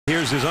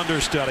Here's his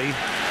understudy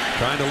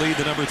trying to lead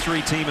the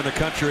 #3 team in the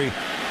country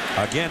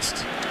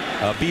against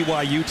a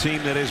BYU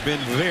team that has been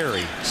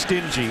very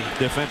stingy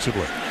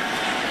defensively.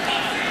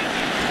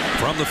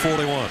 From the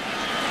 41.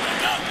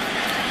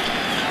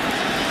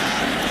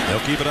 They'll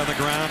keep it on the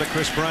ground to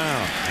Chris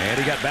Brown. And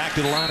he got back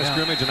to the line of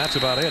scrimmage, and that's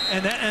about it.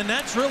 And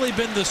that's really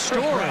been the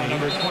story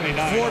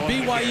for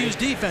BYU's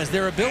defense,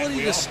 their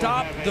ability to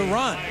stop the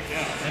run.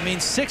 I mean,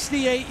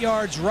 68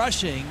 yards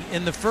rushing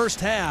in the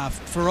first half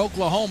for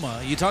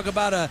Oklahoma. You talk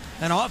about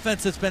an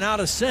offense that's been out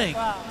of sync.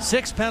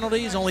 6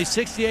 penalties, only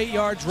 68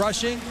 yards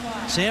rushing.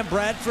 Sam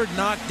Bradford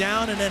knocked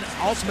down and then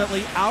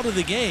ultimately out of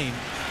the game.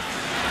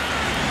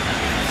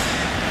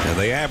 And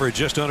they averaged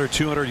just under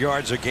 200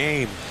 yards a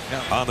game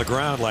on the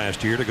ground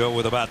last year to go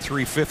with about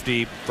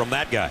 350 from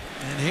that guy.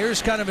 And here's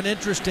kind of an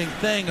interesting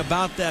thing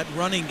about that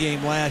running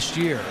game last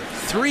year.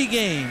 3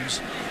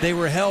 games they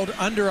were held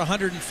under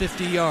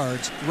 150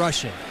 yards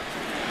rushing.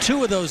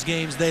 2 of those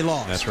games they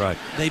lost. That's right.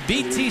 They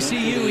beat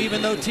TCU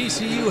even though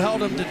TCU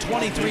held them to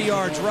 23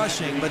 yards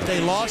rushing, but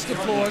they lost to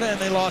Florida and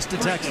they lost to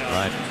Texas.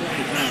 Right.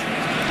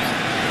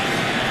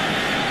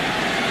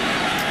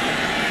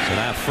 So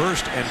now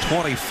 1st and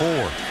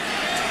 24.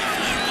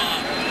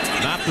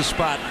 Not the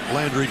spot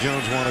Landry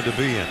Jones wanted to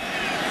be in.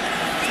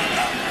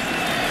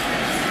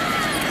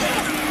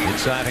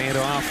 Inside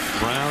handoff.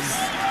 Brown,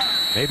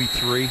 maybe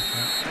 3.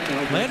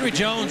 Landry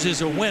Jones is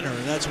a winner.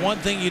 That's one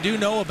thing you do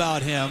know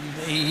about him.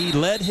 He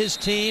led his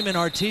team in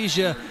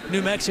Artesia,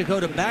 New Mexico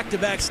to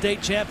back-to-back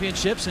state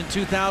championships in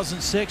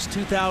 2006,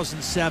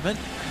 2007.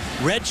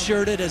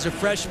 Redshirted as a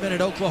freshman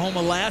at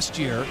Oklahoma last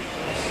year.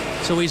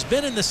 So he's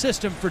been in the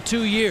system for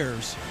 2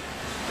 years.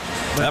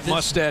 That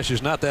mustache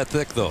is not that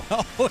thick, though.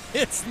 Oh,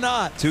 it's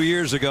not. 2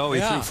 years ago,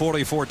 he threw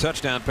 44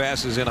 touchdown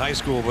passes in high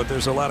school, but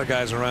there's a lot of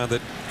guys around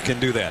that can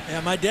do that.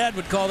 Yeah, my dad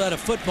would call that a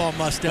football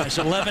mustache,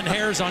 11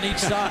 hairs on each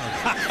side.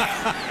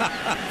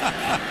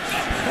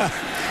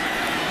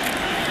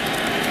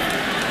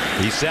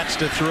 He sets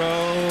to throw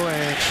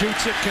and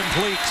shoots it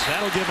complete.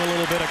 That'll give him a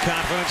little bit of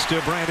confidence to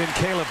Brandon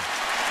Caleb.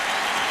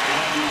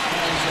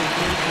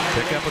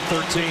 Pick up at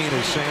 13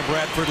 as Sam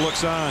Bradford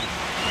looks on.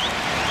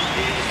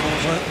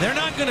 Well, they're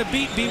not going to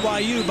beat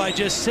BYU by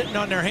just sitting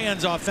on their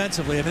hands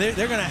offensively. I mean,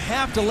 they're going to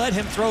have to let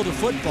him throw the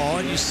football,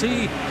 and you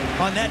see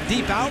on that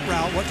deep out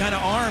route what kind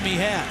of arm he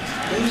has.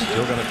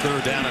 Still got a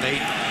 3rd down and 8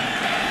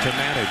 to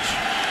manage.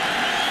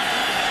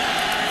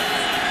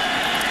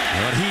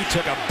 And he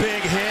took a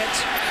big hit,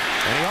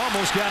 and he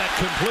almost got it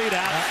complete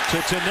out to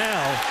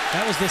Tennell.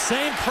 That was the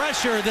same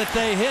pressure that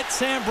they hit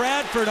Sam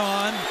Bradford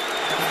on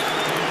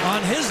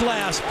his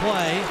last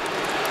play.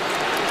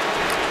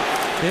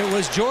 It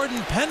was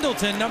Jordan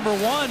Pendleton,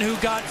 #1, who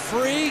got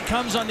free,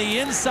 comes on the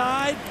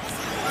inside,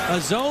 a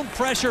zone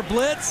pressure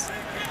blitz,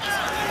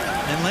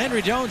 and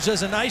Landry Jones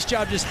does a nice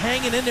job just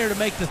hanging in there to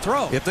make the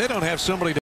throw. If they don't have somebody to